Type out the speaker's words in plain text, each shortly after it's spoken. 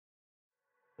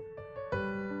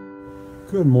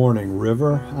Good morning,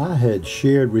 River. I had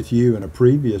shared with you in a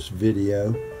previous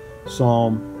video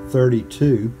Psalm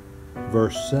 32,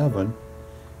 verse 7,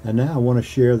 and now I want to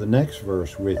share the next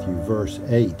verse with you, verse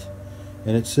 8.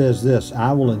 And it says this,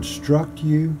 I will instruct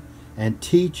you and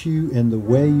teach you in the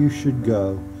way you should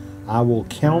go. I will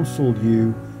counsel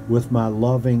you with my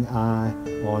loving eye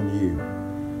on you.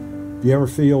 Do you ever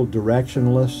feel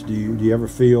directionless? Do you ever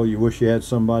feel you wish you had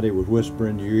somebody would whisper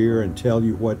in your ear and tell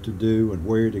you what to do and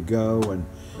where to go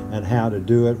and how to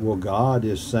do it? Well, God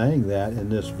is saying that in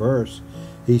this verse.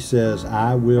 He says,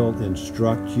 I will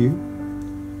instruct you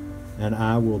and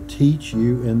I will teach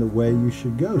you in the way you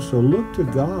should go. So look to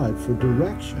God for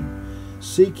direction.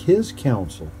 Seek His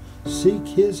counsel. Seek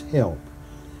His help.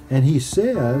 And He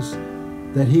says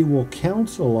that He will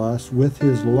counsel us with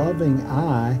His loving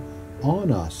eye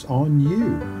on us, on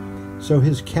you. So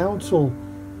His counsel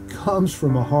comes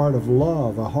from a heart of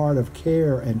love, a heart of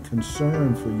care and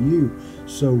concern for you.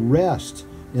 So rest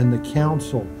in the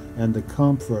counsel and the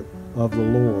comfort of the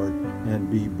Lord and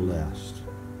be blessed.